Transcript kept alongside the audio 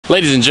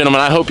Ladies and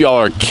gentlemen, I hope y'all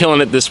are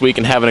killing it this week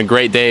and having a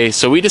great day.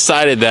 So we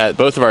decided that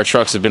both of our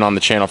trucks have been on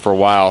the channel for a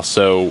while,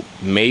 so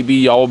maybe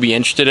y'all will be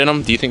interested in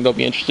them. Do you think they'll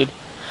be interested?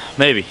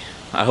 Maybe.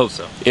 I hope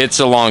so.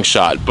 It's a long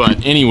shot,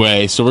 but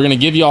anyway, so we're gonna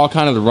give y'all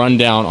kind of the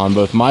rundown on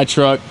both my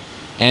truck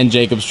and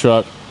Jacob's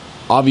truck.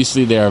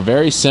 Obviously they are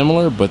very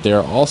similar, but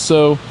they're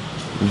also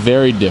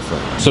very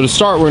different. So to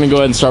start, we're gonna go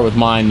ahead and start with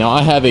mine. Now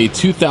I have a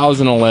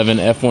 2011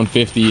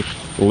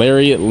 F150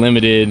 Lariat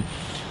Limited.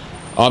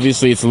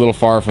 Obviously it's a little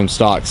far from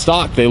stock.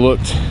 Stock, they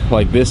looked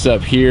like this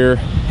up here,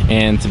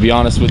 and to be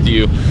honest with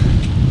you,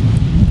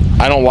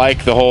 I don't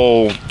like the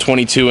whole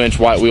 22-inch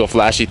white wheel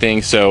flashy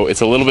thing, so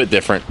it's a little bit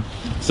different.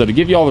 So to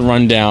give you all the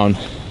rundown,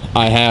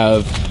 I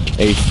have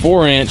a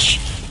 4-inch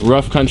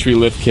rough country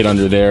lift kit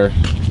under there,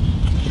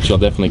 which y'all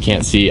definitely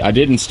can't see. I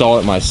did install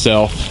it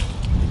myself.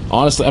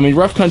 Honestly, I mean,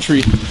 rough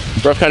country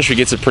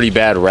gets a pretty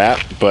bad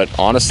rap, but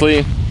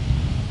honestly,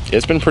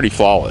 it's been pretty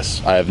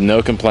flawless. I have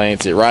no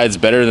complaints. It rides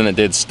better than it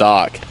did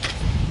stock.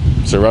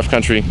 So rough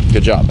country,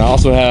 good job. I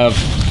also have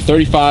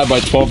 35 by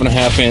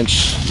 12.5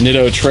 inch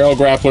Nitto trail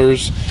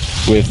grapplers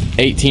with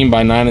 18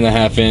 by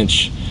 9.5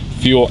 inch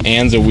fuel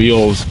Anza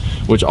wheels,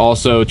 which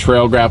also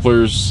trail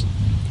grapplers,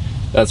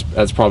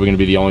 that's probably gonna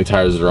be the only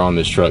tires that are on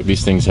this truck.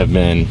 These things have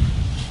been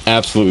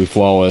absolutely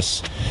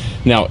flawless.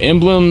 Now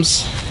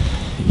emblems,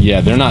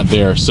 yeah, they're not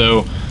there.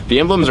 So the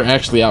emblems are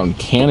actually out in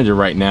Canada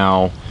right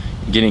now,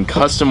 getting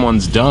custom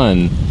ones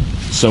done,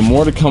 so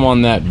more to come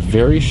on that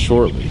very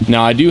shortly.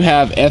 Now I do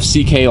have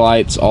FCK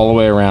lights all the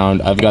way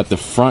around. I've got the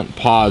front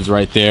pods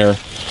right there,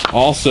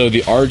 also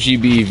the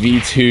RGB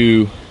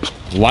V2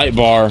 light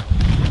bar,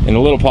 and the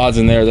little pods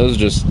in there, those are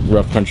just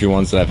rough country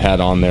ones that I've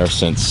had on there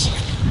since,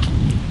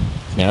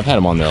 man, I've had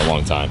them on there a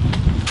long time.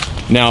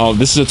 Now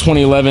this is a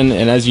 2011,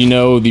 and as you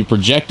know, the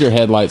projector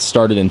headlights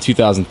started in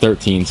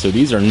 2013, so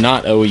these are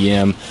not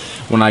OEM.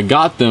 When I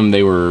got them,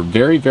 they were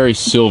very, very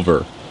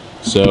silver.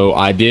 So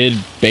I did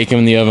bake them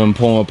in the oven,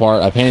 pull them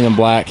apart. I painted them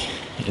black,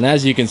 and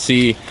as you can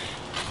see,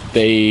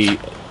 it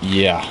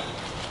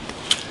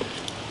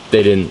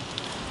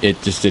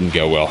just didn't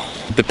go well.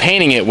 The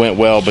painting, it went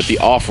well, but the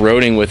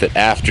off-roading with it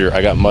after,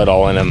 I got mud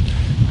all in them.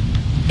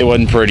 It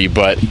wasn't pretty,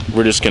 but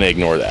we're just gonna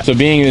ignore that. So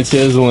being this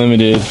is a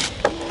limited,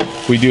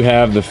 we do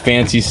have the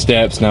fancy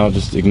steps. Now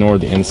just ignore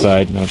the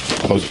inside. Now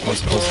close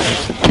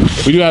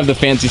it. We do have the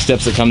fancy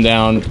steps that come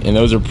down, and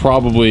those are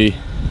probably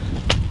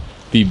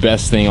the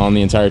best thing on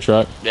the entire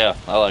truck. Yeah,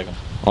 I like them.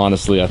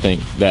 Honestly, I think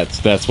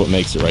that's what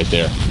makes it right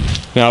there.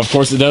 Now, of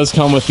course, it does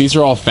come with, these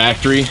are all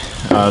factory,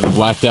 the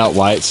blacked out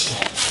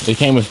lights. They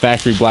came with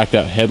factory blacked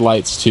out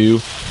headlights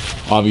too.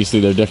 Obviously,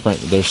 they're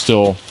different. They're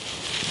still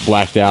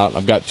blacked out.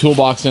 I've got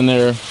toolbox in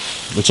there,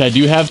 which I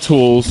do have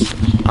tools.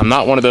 I'm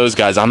not one of those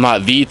guys. I'm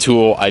not the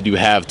tool. I do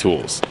have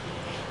tools.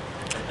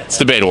 It's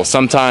debatable.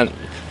 Sometimes,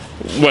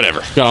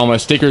 whatever. Got all my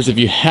stickers. If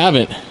you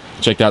haven't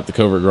checked out the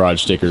Covert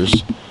Garage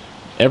stickers,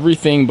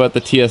 everything but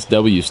the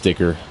TSW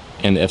sticker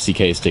and the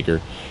FCK sticker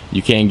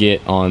you can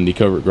get on the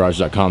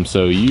covertgarage.com,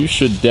 so you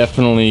should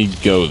definitely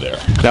go there.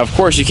 Now, of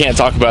course, you can't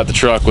talk about the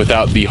truck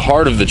without the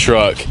heart of the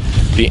truck,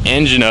 the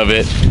engine of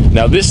it.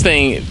 Now, this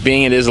thing,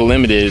 being it is a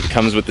limited,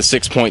 comes with the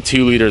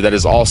 6.2 liter that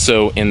is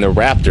also in the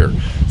Raptor.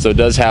 So it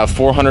does have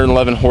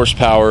 411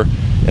 horsepower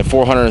and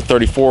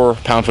 434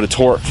 pound-foot of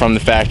torque from the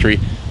factory.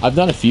 I've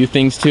done a few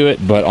things to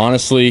it, but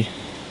honestly,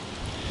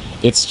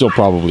 it's still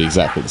probably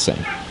exactly the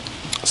same.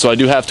 So I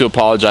do have to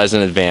apologize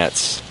in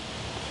advance.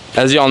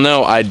 As y'all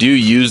know, I do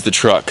use the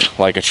truck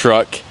like a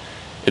truck.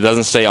 It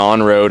doesn't stay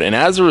on road, and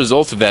as a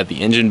result of that,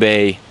 the engine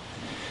bay,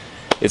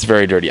 it's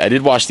very dirty. I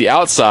did wash the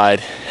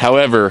outside,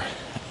 however,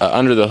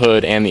 under the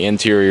hood and the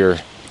interior,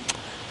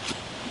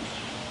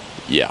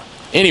 yeah.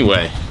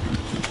 Anyway,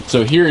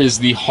 so here is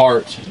the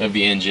heart of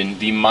the engine,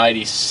 the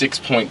mighty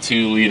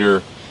 6.2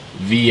 liter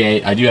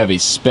V8. I do have a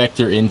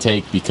Spectre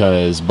intake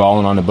because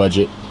balling on a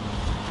budget.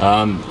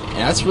 And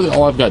that's really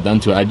all I've got done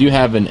to it. I do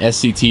have an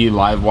SCT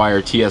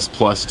Livewire TS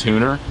Plus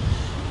tuner.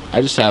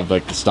 I just have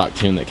like the stock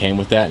tune that came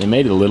with that, and it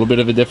made a little bit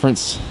of a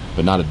difference,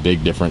 but not a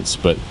big difference.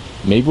 But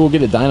maybe we'll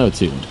get a dyno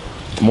tuned.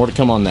 More to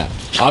come on that.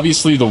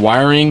 Obviously the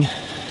wiring,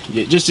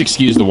 just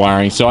excuse the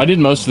wiring. So I did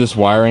most of this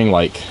wiring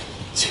like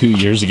 2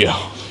 years ago,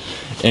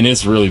 and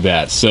it's really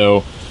bad.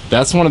 So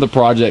that's one of the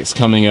projects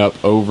coming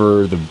up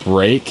over the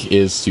break,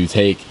 is to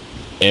take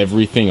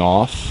everything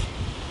off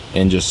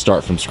and just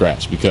start from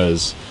scratch,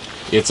 because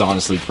it's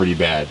honestly pretty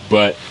bad.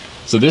 But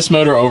so this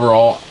motor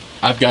overall,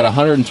 I've got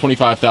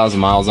 125,000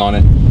 miles on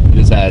it. It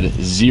has had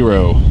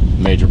zero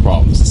major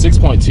problems. The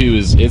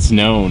 6.2 it's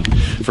known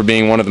for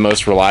being one of the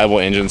most reliable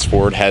engines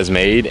Ford has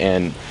made,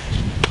 and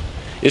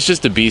it's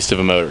just a beast of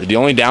a motor. The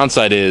only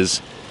downside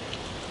is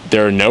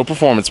there are no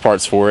performance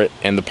parts for it,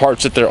 and the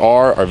parts that there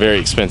are very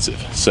expensive.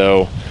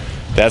 So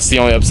that's the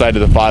only upside to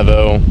the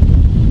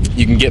 5.0.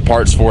 You can get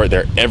parts for it,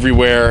 they're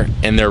everywhere,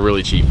 and they're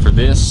really cheap. For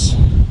this,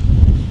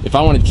 if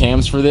I wanted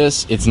cams for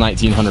this, it's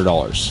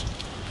 $1,900.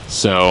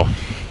 So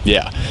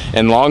yeah,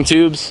 and long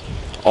tubes,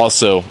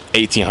 also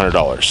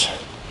 $1,800.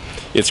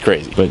 It's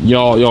crazy. But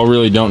y'all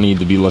really don't need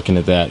to be looking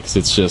at that, because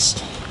it's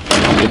just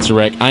It's a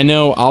wreck. I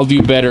know, I'll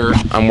do better.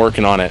 I'm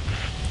working on it.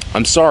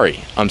 I'm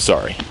sorry. I'm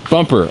sorry.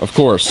 Bumper, of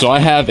course. So I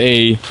have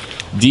a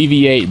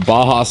DV8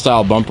 Baja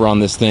style bumper on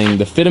this thing.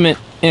 The fitment,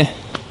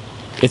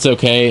 it's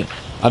okay.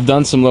 I've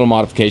done some little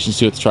modifications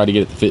to it to try to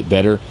get it to fit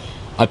better.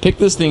 I picked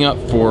this thing up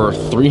for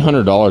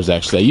 $300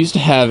 actually. I used to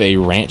have a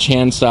ranch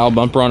hand style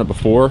bumper on it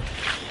before,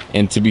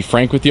 and to be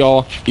frank with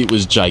y'all, it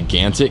was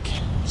gigantic,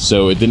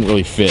 so it didn't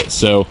really fit.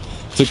 So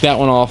took that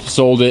one off,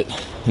 sold it,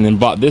 and then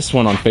bought this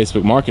one on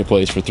Facebook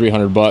Marketplace for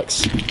 300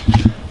 bucks.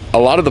 A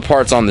lot of the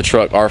parts on the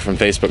truck are from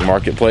Facebook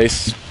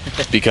Marketplace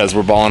because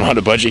we're balling on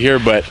a budget here,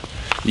 but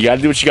you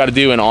gotta do what you gotta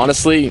do, and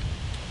honestly,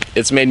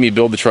 it's made me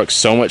build the truck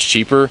so much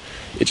cheaper.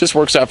 It just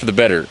works out for the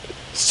better.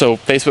 So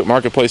Facebook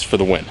Marketplace for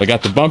the win. I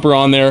got the bumper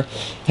on there,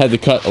 had to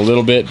cut a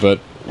little bit, but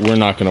we're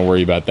not gonna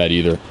worry about that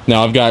either.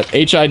 Now I've got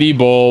HID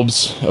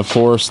bulbs, of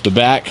course. The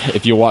back,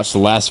 if you watched the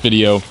last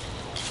video,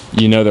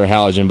 you know they're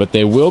halogen, but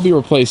they will be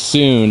replaced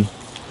soon,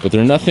 but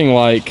they're nothing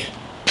like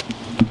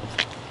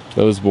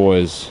those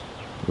boys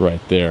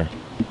right there.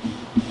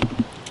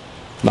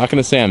 Not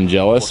gonna say I'm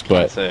jealous,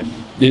 but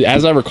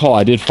as I recall,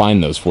 I did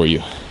find those for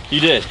you. You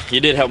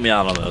did help me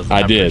out on those.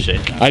 I did.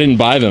 I didn't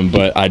buy them,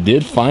 but I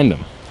did find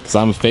them because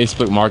I'm a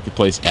Facebook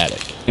Marketplace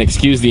addict.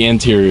 Excuse the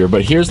interior,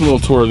 but here's a little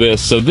tour of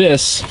this. So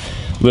this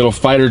little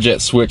fighter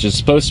jet switch is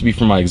supposed to be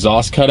for my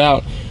exhaust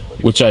cutout,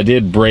 which I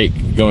did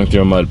break going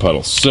through a mud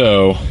puddle.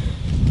 So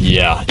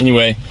yeah,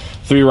 anyway,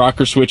 3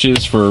 rocker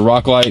switches for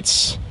rock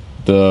lights,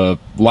 the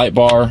light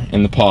bar,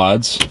 and the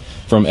pods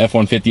from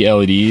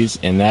F150 LEDs,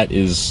 and that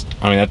is,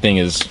 I mean, that thing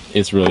is,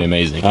 it's really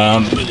amazing.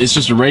 It's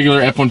just a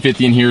regular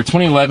F150 in here.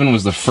 2011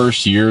 was the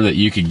first year that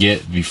you could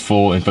get the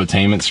full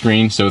infotainment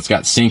screen, so it's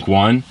got Sync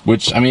 1,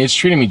 which, I mean, it's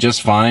treating me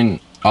just fine.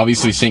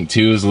 Obviously, Sync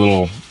 2 is a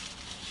little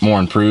more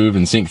improved,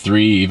 and Sync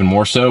 3 even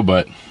more so,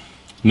 but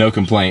no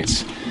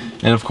complaints.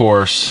 And of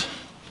course,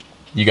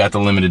 you got the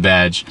limited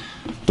badge.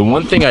 The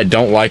one thing I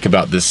don't like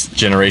about this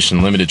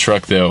generation limited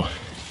truck, though,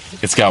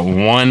 it's got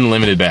one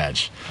limited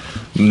badge.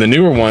 The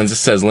newer ones, it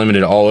says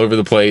limited all over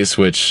the place,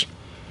 which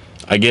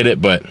I get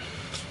it, but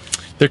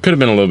there could have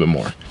been a little bit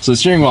more. So the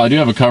steering wheel, I do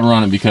have a cover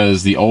on it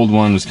because the old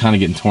one was kind of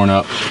getting torn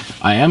up.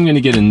 I am going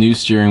to get a new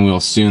steering wheel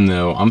soon,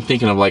 though. I'm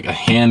thinking of like a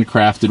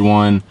handcrafted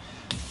one,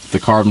 the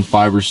carbon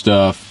fiber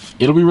stuff.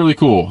 It'll be really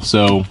cool.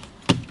 So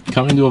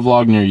coming to a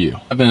vlog near you.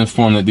 I've been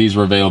informed that these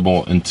were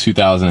available in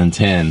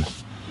 2010.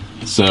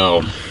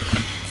 So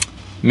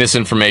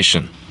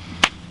misinformation.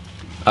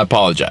 I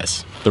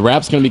apologize. The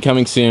wrap's going to be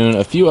coming soon,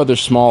 a few other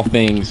small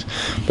things,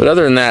 but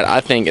other than that,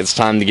 I think it's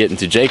time to get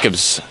into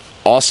Jacob's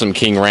awesome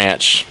King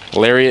Ranch.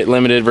 Lariat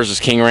Limited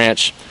versus King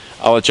Ranch.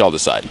 I'll let y'all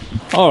decide.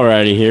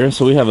 Alrighty here,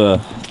 so we have a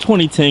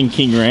 2010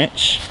 King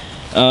Ranch.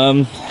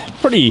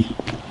 Pretty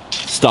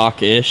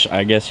stock-ish,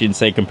 I guess you'd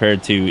say,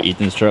 compared to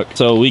Ethan's truck.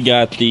 So we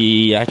got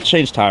the, I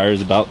changed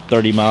tires about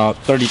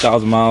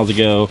 30,000 miles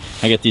ago.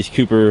 I got these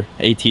Cooper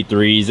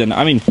AT3s, and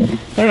I mean,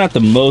 they're not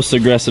the most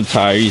aggressive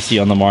tire you see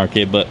on the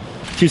market, but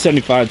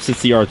 275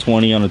 sits the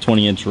R20 on a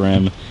 20-inch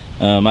rim.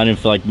 I didn't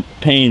feel like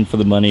paying for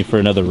the money for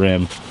another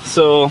rim.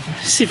 So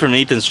see from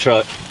Ethan's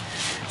truck,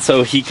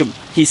 so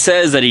he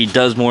says that he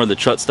does more of the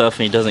truck stuff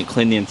and he doesn't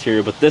clean the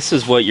interior, but this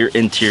is what your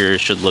interior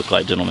should look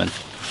like, gentlemen.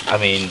 I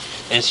mean,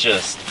 it's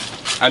just,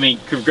 I mean,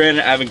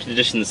 granted, I haven't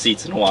conditioned the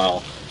seats in a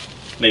while,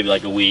 maybe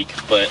like a week,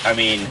 but I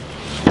mean,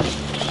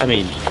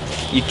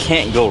 you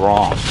can't go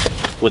wrong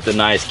with the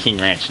nice King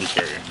Ranch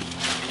interior.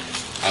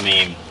 I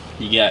mean,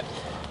 you got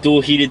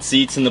dual heated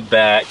seats in the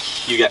back,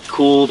 you got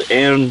cooled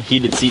and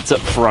heated seats up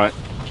front.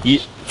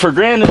 For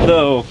granted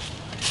though,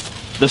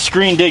 the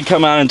screen did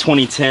come out in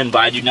 2010, but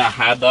I do not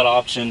have that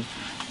option.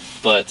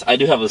 But I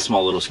do have a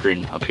small little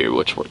screen up here,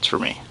 which works for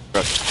me.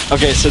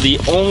 Okay, so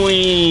the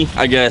only,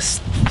 I guess,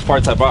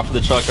 parts I bought for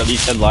the truck are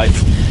these headlights.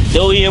 The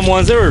OEM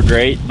ones, they were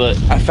great, but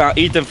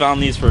Ethan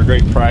found these for a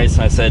great price,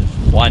 and I said,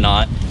 why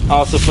not? I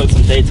also put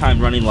some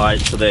daytime running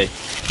lights, so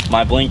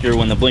my blinker,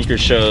 when the blinker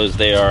shows,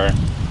 they are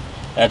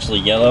actually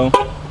yellow.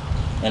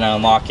 And I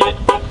unlock it,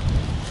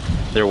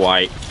 they're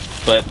white.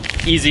 But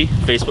easy,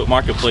 Facebook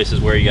Marketplace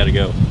is where you gotta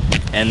go.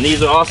 And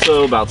these are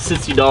also about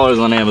 $60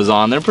 on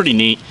Amazon. They're pretty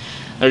neat.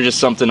 They're just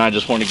something I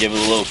just want to give it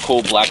a little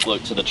cool black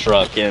look to the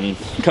truck. And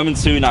coming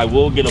soon, I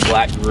will get a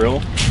black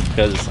grille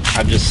because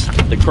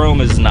the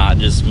chrome is not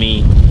just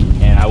me,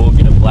 and I will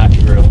get a black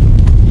grille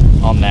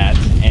on that.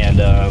 And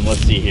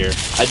let's see here.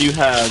 I do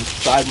have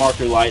side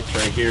marker lights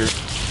right here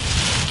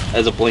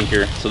as a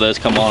blinker, so those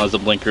come on as a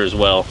blinker as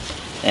well.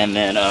 And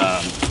then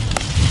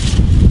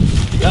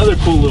the other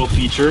cool little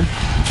feature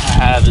I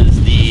have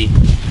is the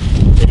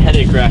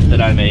headache rack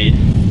that I made.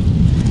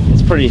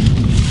 It's pretty,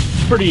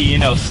 you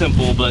know,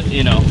 simple, but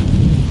you know,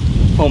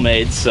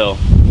 homemade, so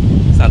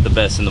it's not the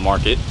best in the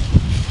market.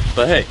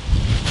 But hey,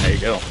 there you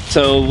go.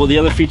 So, well, the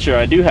other feature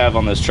I do have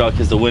on this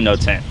truck is the window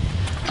tint.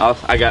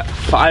 I got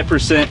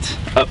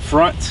 5% up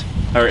front,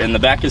 or in the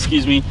back,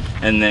 excuse me,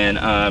 and then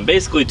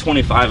basically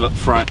 25 up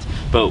front.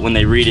 But when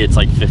they read it, it's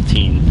like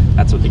 15.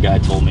 That's what the guy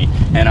told me.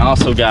 And I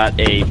also got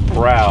a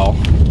brow.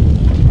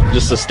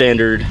 Just a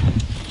standard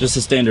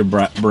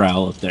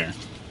brow up there.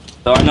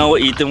 So I know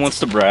what Ethan wants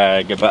to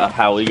brag about,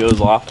 how he goes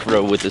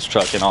off-road with his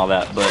truck and all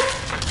that, but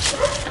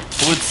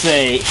I would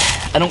say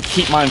I don't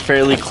keep mine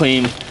fairly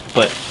clean,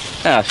 but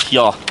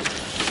y'all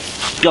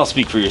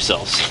speak for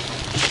yourselves.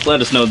 Let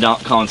us know down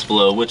in the comments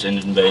below which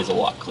engine bay is a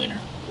lot cleaner.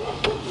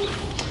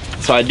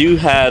 So I do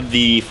have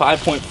the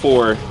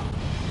 5.4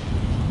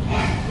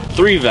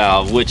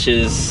 3-valve, which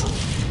is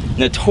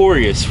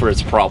notorious for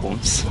its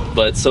problems,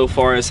 but so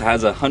far it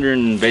has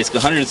basically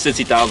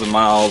 160,000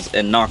 miles,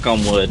 and knock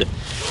on wood,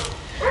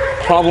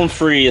 problem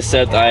free,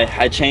 except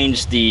I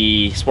changed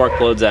the spark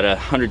plugs at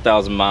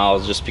 100,000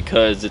 miles just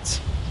because it's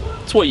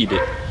what you do.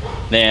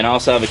 Then I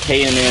also have a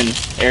K&N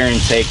air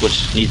intake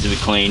which needs to be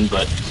cleaned,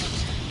 but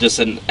just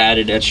an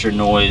added extra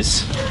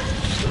noise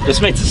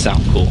just makes it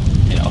sound cool,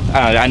 you know.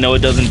 I know it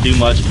doesn't do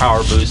much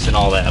power boost and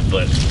all that,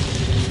 but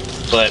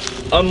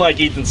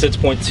unlike Ethan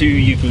 6.2,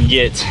 you can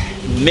get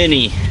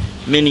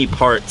many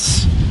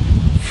parts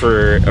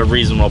for a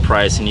reasonable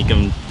price, and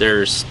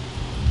there's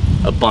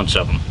a bunch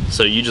of them.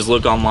 So you just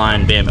look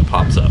online, bam, it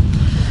pops up.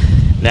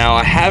 Now,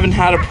 I haven't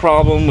had a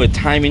problem with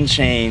timing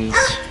chains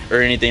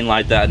or anything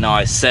like that. No,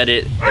 I said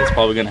it's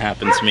probably gonna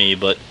happen to me,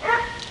 but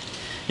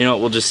you know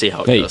what, we'll just see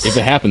how it goes. If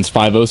it happens,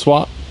 5.0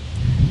 swap,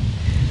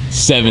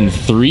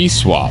 7.3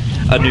 swap,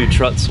 a new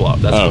truck swap.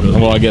 That's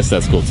well, I guess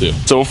that's cool too.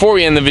 So before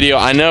we end the video,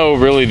 I know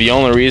really the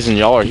only reason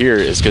y'all are here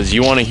is because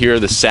you want to hear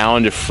the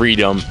sound of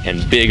freedom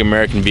and big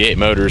American V8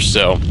 motors.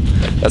 So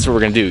that's what we're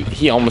gonna do.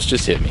 He almost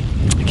just hit me.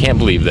 I can't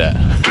believe that.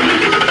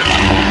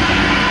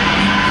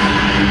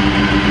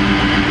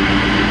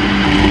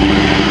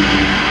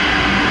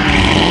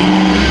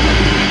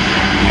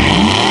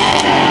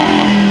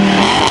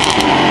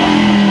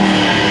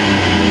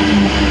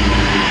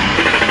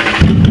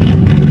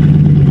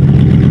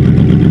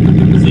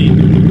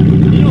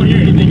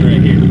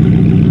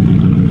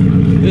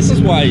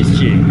 Why he's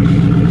cheating.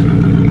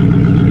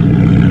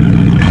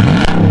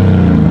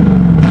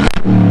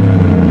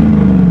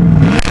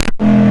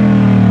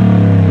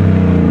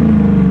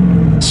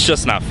 It's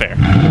just not fair.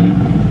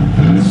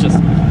 It's just...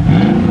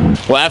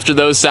 Well, after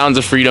those sounds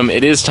of freedom,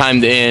 it is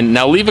time to end.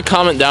 Now leave a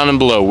comment down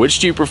below. Which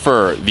do you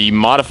prefer, the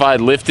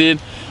modified lifted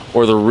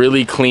or the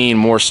really clean,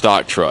 more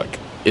stock truck?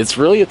 It's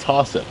really a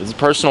toss-up. It's a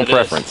personal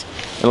preference.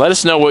 And let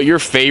us know what your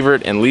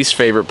favorite and least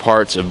favorite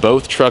parts of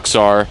both trucks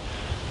are.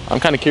 I'm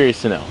kind of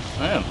curious to know.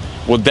 I am.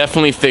 We'll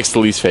definitely fix the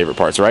least favorite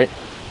parts, right?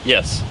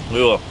 Yes, we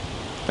will.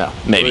 No,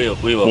 maybe.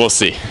 We will. We'll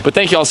see. But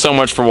thank y'all so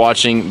much for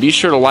watching. Be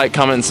sure to like,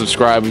 comment, and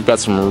subscribe. We've got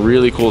some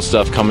really cool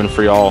stuff coming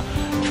for y'all.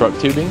 Truck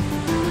tubing?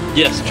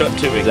 Yes, truck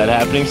tubing. Is that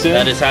happening soon?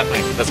 That is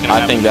happening. That's gonna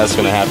happen. I think that's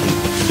gonna happen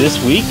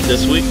this week.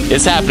 This week?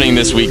 It's happening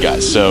this week,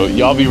 guys. So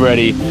y'all be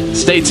ready.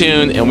 Stay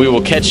tuned, and we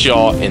will catch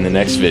y'all in the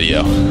next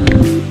video.